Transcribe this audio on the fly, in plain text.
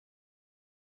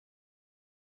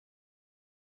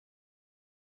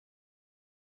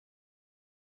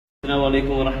Assalamu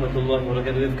alaikum wa rahmatullahi wa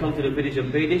barakatuh. We've come to the village of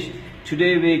Belsh.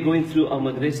 Today we're going through our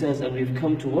madrasahs, and we've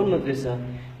come to one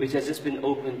madrasah which has just been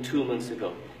opened 2 months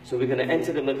ago. So we're going to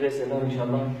enter the madrasah now,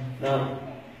 inshallah. Now,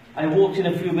 I walked in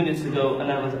a few minutes ago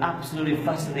and I was absolutely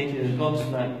fascinated and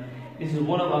gobsmacked. This is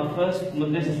one of our first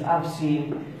madrasahs I've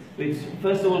seen with,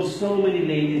 first of all, so many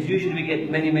ladies. Usually we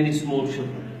get many small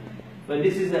children. But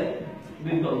this is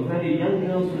we've got very young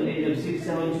girls from the age of 6,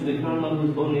 7 to the grandma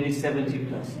who's only 70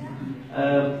 plus.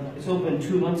 It's opened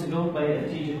 2 months ago by a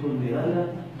teacher called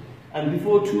Miranda, and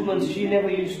before 2 months she never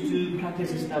used to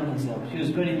practice Islam herself. She was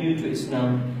very new to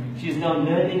Islam. She's now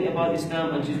learning about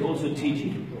Islam and she's also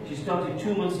teaching. She started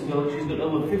 2 months ago. She's got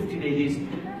over 50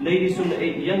 ladies from the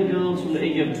young girls from the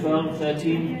age of 12,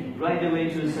 13, right away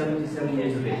to 77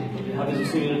 years of age. How does it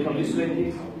seem to come this way,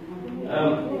 please?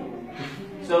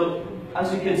 So,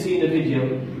 as you can see in the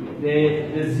video,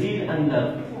 the zeal and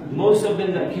love. Most of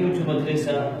them that came to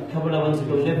Madrasah a couple of months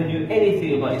ago never knew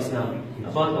anything about Islam,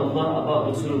 about Allah,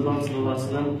 about Rasulullah sallallahu alaihi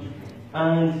wasallam.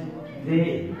 And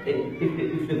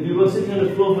if we were sitting on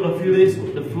the floor for a few minutes,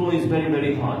 the floor is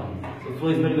very hard. The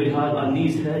floor is very hard, our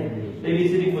knees hurt. Maybe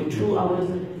sitting for 2 hours,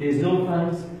 there's no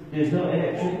fans, there's no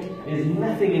electric, there's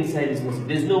nothing inside this masjid,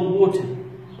 there's no water.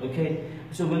 Okay?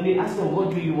 So when we asked them, what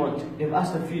do you want? They've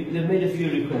made a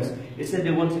few requests. They said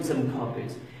they wanted some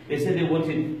carpets. They said they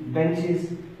wanted benches,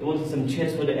 they wanted some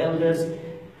chairs for the elders,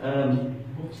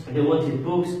 they wanted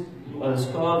books,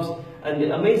 scarves, and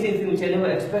the amazing thing which I never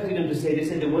expected them to say, they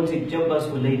said they wanted jubbas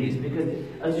for ladies, because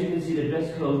as you can see the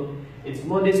dress code, it's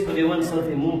modest, but they want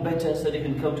something more better so they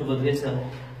can come to madrasah.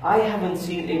 I haven't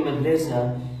seen a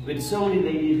madrasah with so many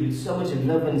ladies with so much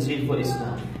love and zeal for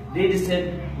Islam. They just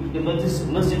said, the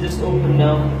masjid just opened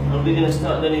now, and we're going to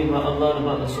start learning about Allah and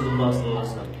about Rasulullah sallallahu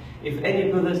alaihi wasallam. If any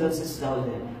brothers and sisters out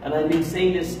there, and I've been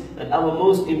saying this, that our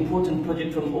most important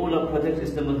project from all our projects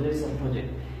is the Madrasah project.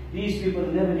 These people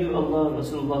never knew Allah and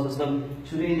Rasulullah sallallahu alaihi wasallam.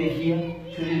 Today they're here,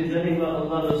 today they're learning about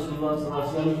Allah and Rasulullah sallallahu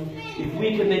alaihi wasallam. If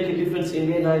we can make a difference in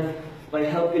their life by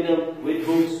helping them with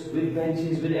books, with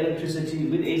benches, with electricity,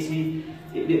 with AC,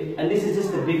 and this is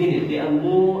just the beginning. There are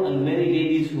more and many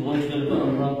ladies who want to learn about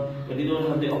Allah, but they don't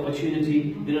have the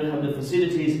opportunity, they don't have the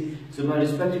facilities. So my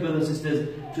respected brothers and sisters,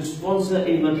 to sponsor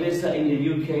a madrasah in the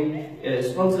UK,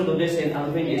 sponsor a madrasah in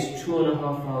Albania is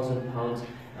 £2,500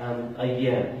 a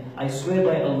year. I swear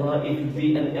by Allah, it would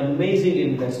be an amazing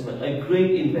investment, a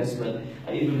great investment,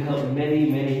 and it will help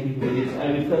many people.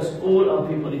 I request all our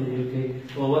people in the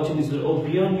UK who are watching this or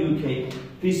beyond UK,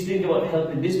 please think about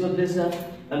helping this madrasah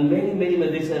and many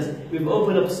madrasahs. We've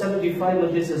opened up 75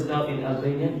 madrasahs now in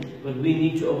Albania, but we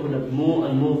need to open up more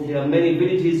and more. There are many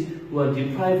villages who are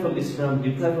deprived from Islam,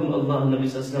 deprived from Allah and Nabi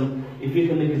Sallallahu. If we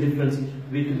can make a difference,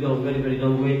 we could go a very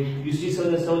long way. You see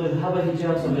some of them have a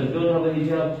hijab, some of them don't have a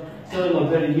hijab, some of them are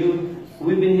very new.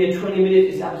 We've been here 20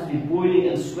 minutes, it's absolutely boiling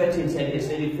and sweating. It's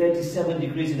nearly 37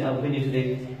 degrees in Albania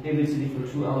today. They've been sitting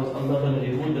for 2 hours. Allah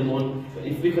will hold them on. But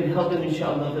if we can help them,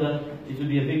 inshallah, it will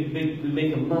be a will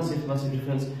make a massive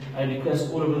difference. I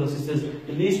request all of our brothers and sisters,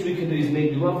 the least we can do is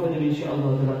make dua for them,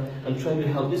 inshallah, and try to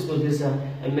help this madrasah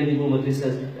and many more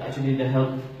madrasahs that actually need the help.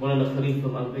 One Khalif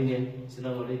from Albania.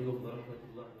 Assalamu alaikum wa rahmatullahi.